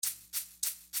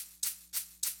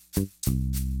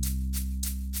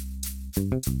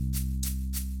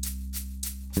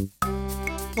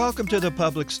Welcome to The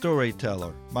Public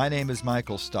Storyteller. My name is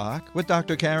Michael Stock with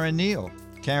Dr. Karen Neal.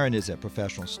 Karen is a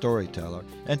professional storyteller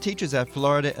and teaches at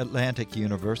Florida Atlantic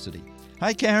University.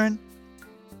 Hi, Karen.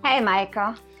 Hey,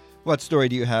 Michael. What story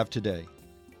do you have today?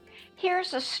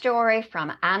 Here's a story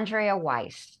from Andrea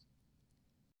Weiss.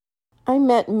 I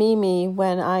met Mimi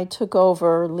when I took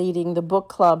over leading the book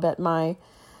club at my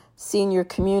senior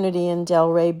community in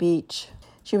Delray Beach.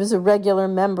 She was a regular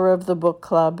member of the book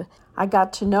club. I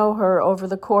got to know her over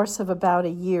the course of about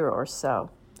a year or so.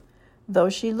 Though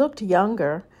she looked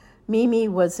younger, Mimi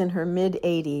was in her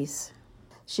mid-80s.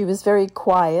 She was very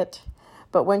quiet,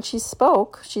 but when she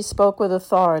spoke with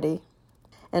authority,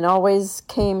 and always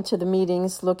came to the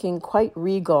meetings looking quite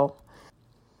regal.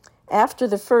 After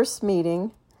the first meeting,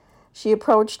 she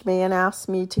approached me and asked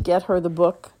me to get her the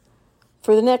book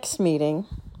for the next meeting.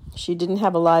 She didn't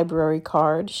have a library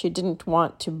card. She didn't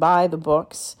want to buy the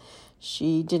books.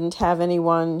 She didn't have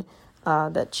anyone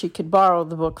that she could borrow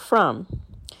the book from.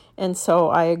 And so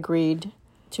I agreed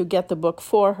to get the book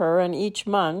for her, and each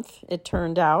month, it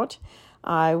turned out,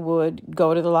 I would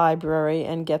go to the library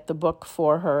and get the book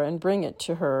for her and bring it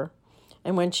to her.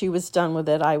 And when she was done with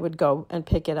it, I would go and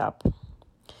pick it up.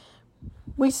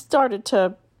 We started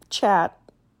to chat,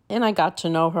 and I got to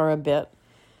know her a bit.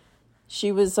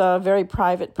 She was a very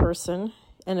private person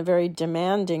and a very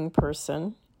demanding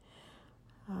person.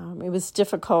 It was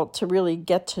difficult to really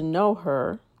get to know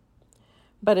her,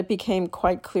 but it became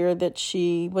quite clear that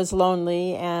she was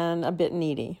lonely and a bit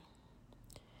needy.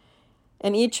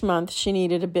 And each month she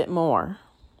needed a bit more.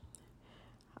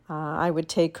 I would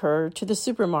take her to the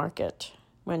supermarket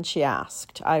when she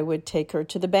asked. I would take her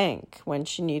to the bank when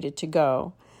she needed to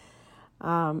go.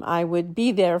 I would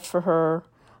be there for her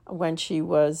when she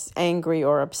was angry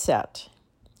or upset.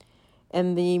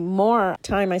 And the more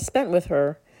time I spent with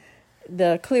her,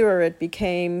 the clearer it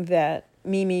became that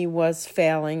Mimi was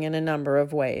failing in a number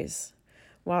of ways.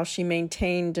 While she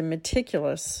maintained a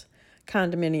meticulous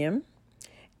condominium,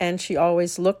 and she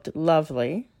always looked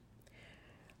lovely,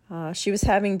 she was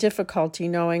having difficulty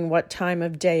knowing what time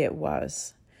of day it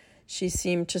was. She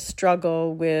seemed to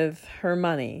struggle with her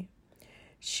money.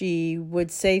 She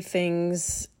would say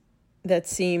things that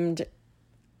seemed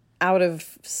out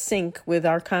of sync with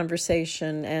our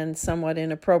conversation and somewhat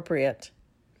inappropriate.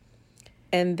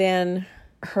 And then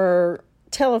her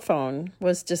telephone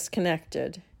was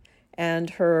disconnected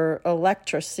and her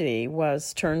electricity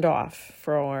was turned off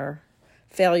for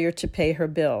failure to pay her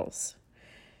bills.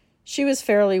 She was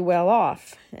fairly well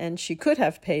off and she could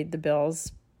have paid the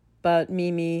bills, but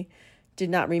Mimi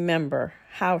did not remember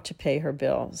how to pay her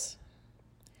bills.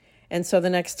 And so the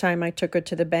next time I took her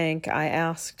to the bank, I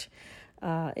asked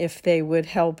if they would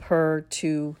help her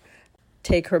to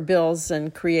take her bills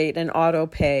and create an auto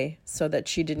pay so that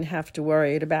she didn't have to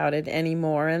worry about it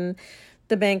anymore. And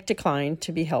the bank declined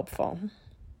to be helpful.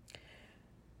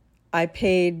 I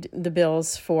paid the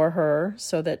bills for her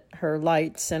so that her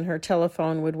lights and her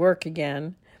telephone would work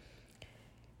again.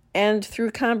 And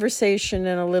through conversation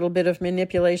and a little bit of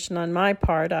manipulation on my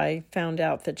part, I found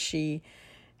out that she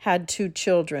had two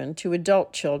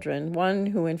adult children, one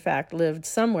who in fact lived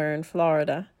somewhere in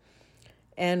Florida,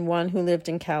 and one who lived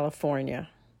in California.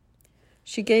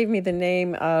 She gave me the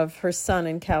name of her son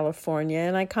in California,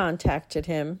 and I contacted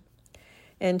him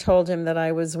and told him that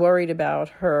I was worried about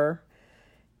her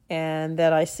and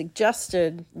that I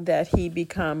suggested that he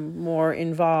become more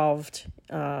involved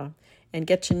and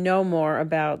get to know more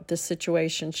about the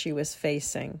situation she was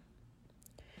facing.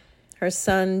 Her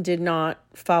son did not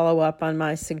follow up on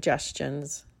my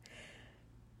suggestions.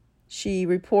 She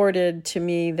reported to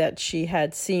me that she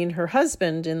had seen her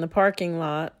husband in the parking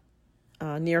lot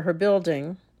near her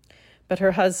building, but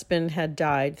her husband had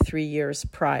died 3 years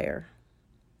prior.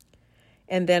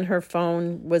 And then her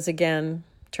phone was again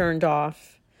turned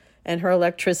off, and her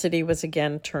electricity was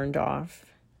again turned off.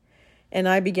 And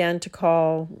I began to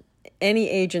call any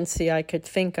agency I could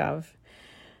think of,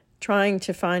 trying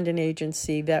to find an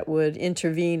agency that would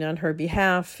intervene on her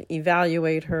behalf,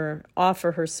 evaluate her,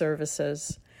 offer her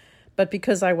services. But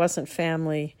because I wasn't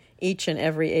family, each and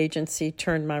every agency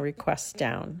turned my request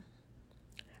down.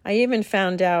 I even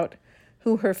found out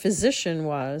who her physician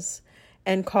was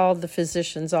and called the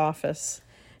physician's office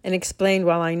and explained,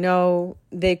 while I know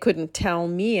they couldn't tell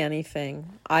me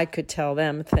anything, I could tell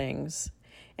them things.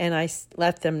 And I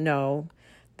let them know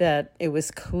that it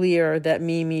was clear that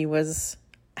Mimi was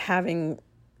having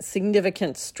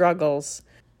significant struggles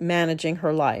managing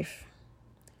her life.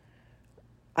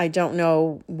 I don't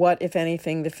know what, if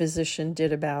anything, the physician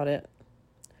did about it.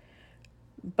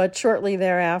 But shortly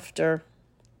thereafter,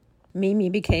 Mimi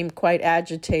became quite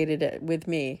agitated with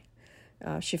me.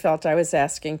 She felt I was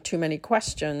asking too many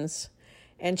questions,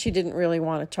 and she didn't really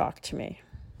want to talk to me.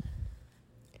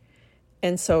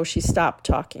 And so she stopped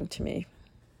talking to me.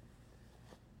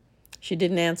 She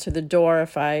didn't answer the door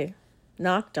if I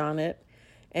knocked on it,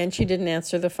 and she didn't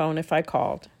answer the phone if I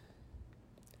called.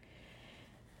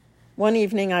 One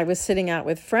evening I was sitting out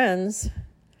with friends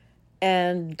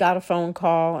and got a phone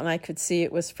call, and I could see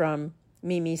it was from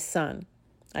Mimi's son.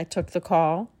 I took the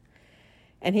call,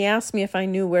 and he asked me if I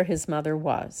knew where his mother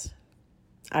was.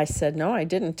 I said no, I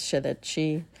didn't, that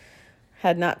she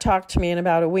had not talked to me in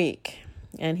about a week,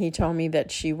 and he told me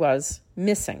that she was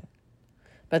missing,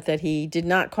 but that he did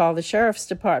not call the sheriff's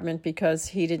department because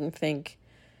he didn't think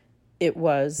it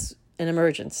was an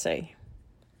emergency.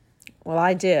 Well,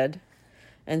 I did,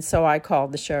 and so I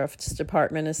called the sheriff's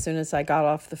department as soon as I got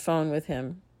off the phone with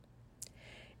him.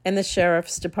 And the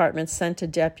sheriff's department sent a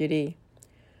deputy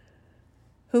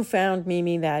who found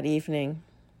Mimi that evening.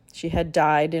 She had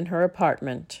died in her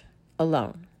apartment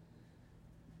alone.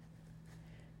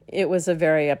 It was a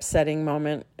very upsetting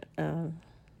moment, a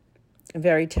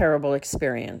very terrible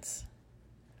experience,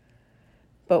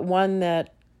 but one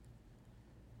that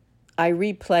I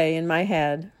replay in my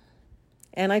head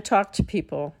and I talk to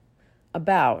people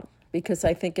about because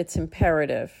I think it's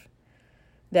imperative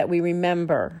that we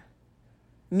remember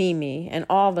Mimi and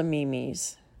all the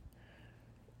Mimis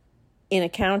in a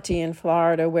county in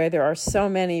Florida where there are so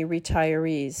many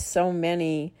retirees, so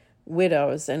many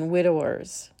widows and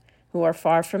widowers who are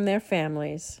far from their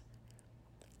families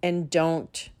and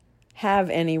don't have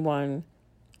anyone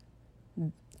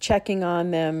checking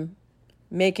on them,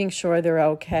 making sure they're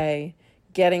okay,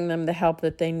 getting them the help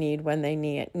that they need when they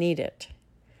need it.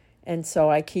 And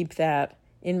so I keep that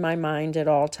in my mind at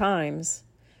all times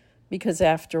because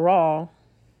after all,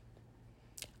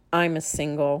 I'm a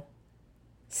single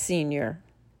senior.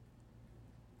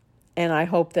 And I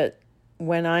hope that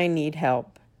when I need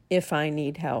help, if I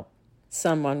need help,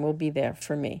 someone will be there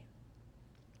for me.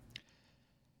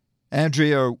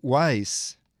 Andrea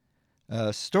Weiss,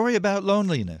 a story about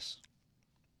loneliness.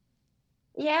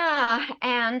 Yeah,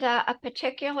 and a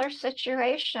particular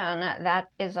situation that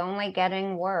is only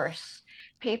getting worse.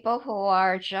 People who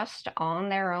are just on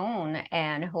their own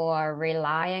and who are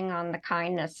relying on the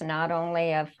kindness not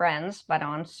only of friends, but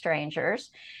on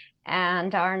strangers,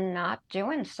 and are not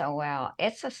doing so well.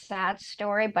 It's a sad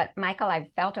story, but Michael, I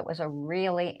felt it was a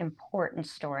really important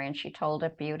story, and she told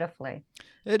it beautifully.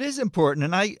 It is important,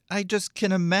 and I just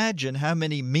can imagine how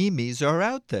many Mimis are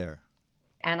out there.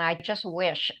 And I just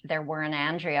wish there were an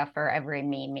Andrea for every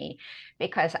Mimi,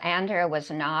 because Andrea was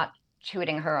not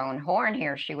tooting her own horn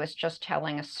here. She was just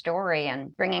telling a story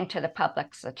and bringing to the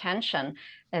public's attention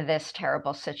this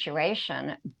terrible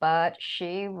situation. But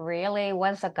she really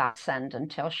was a godsend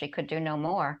until she could do no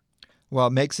more.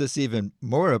 What makes this even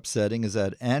more upsetting is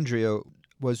that Andrea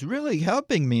was really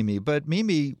helping Mimi, but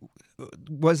Mimi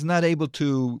was not able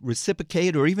to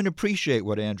reciprocate or even appreciate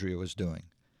what Andrea was doing.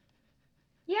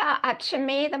 Yeah, to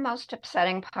me, the most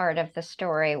upsetting part of the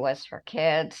story was her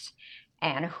kids.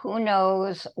 And who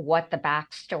knows what the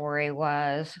backstory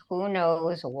was? Who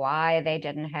knows why they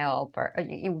didn't help? Or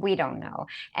we don't know.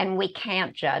 And we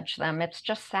can't judge them. It's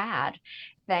just sad.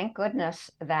 Thank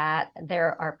goodness that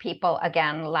there are people,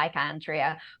 again, like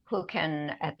Andrea, who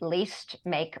can at least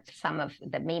make some of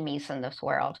the Mimis in this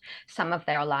world, some of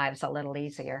their lives a little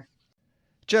easier.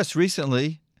 Just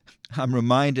recently, I'm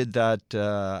reminded that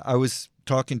I was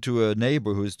talking to a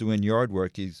neighbor who's doing yard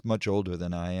work. He's much older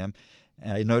than I am.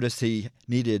 And I noticed he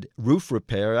needed roof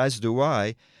repair, as do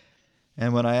I.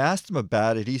 And when I asked him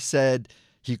about it, he said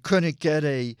he couldn't get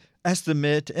a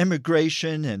estimate,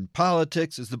 immigration and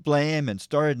politics is to blame, and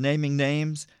started naming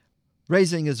names,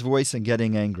 raising his voice and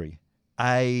getting angry.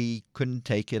 I couldn't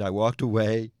take it. I walked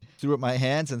away, threw up my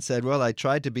hands and said, well, I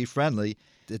tried to be friendly.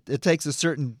 It takes a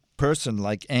certain person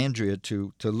like Andrea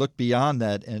to look beyond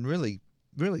that and really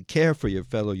care for your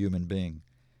fellow human being.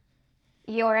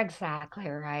 You're exactly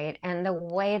right. And the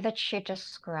way that she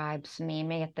describes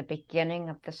Mimi at the beginning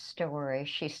of the story,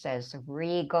 she says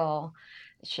regal.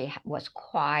 She was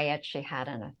quiet. She had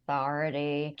an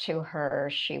authority to her.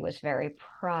 She was very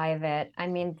private. I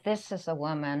mean, this is a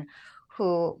woman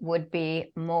who would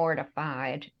be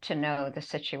mortified to know the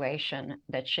situation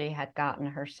that she had gotten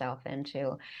herself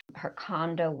into. Her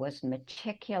condo was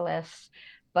meticulous,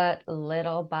 but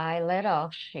little by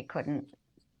little, she couldn't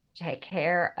take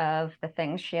care of the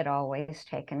things she had always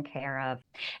taken care of.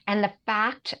 And the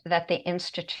fact that the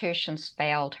institutions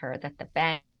failed her, that the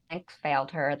banks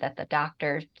failed her, that the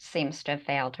doctor seems to have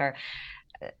failed her,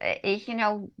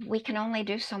 we can only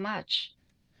do so much.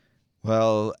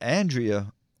 Well,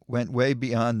 Andrea went way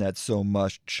beyond that so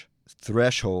much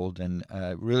threshold, and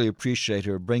I really appreciate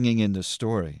her bringing in the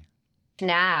story.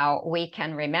 Now we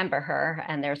can remember her,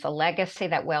 and there's a legacy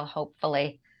that will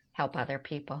hopefully help other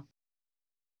people.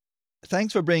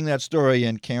 Thanks for bringing that story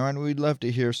in, Karen. We'd love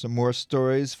to hear some more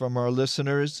stories from our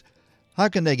listeners. How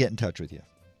can they get in touch with you?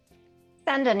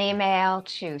 Send an email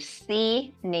to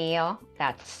cneile,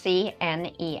 that's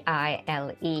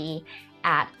CNEILE,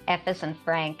 at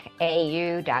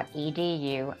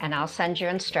FAU.edu, and I'll send you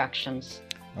instructions.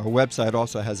 Our website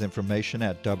also has information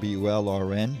at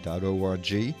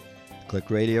WLRN.org. Click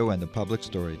Radio and the Public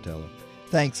Storyteller.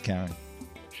 Thanks, Karen.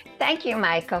 Thank you,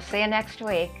 Michael. See you next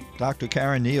week. Dr.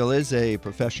 Karen Neal is a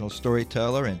professional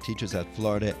storyteller and teaches at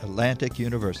Florida Atlantic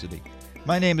University.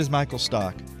 My name is Michael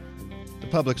Stock. The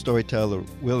Public Storyteller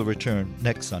will return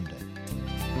next Sunday.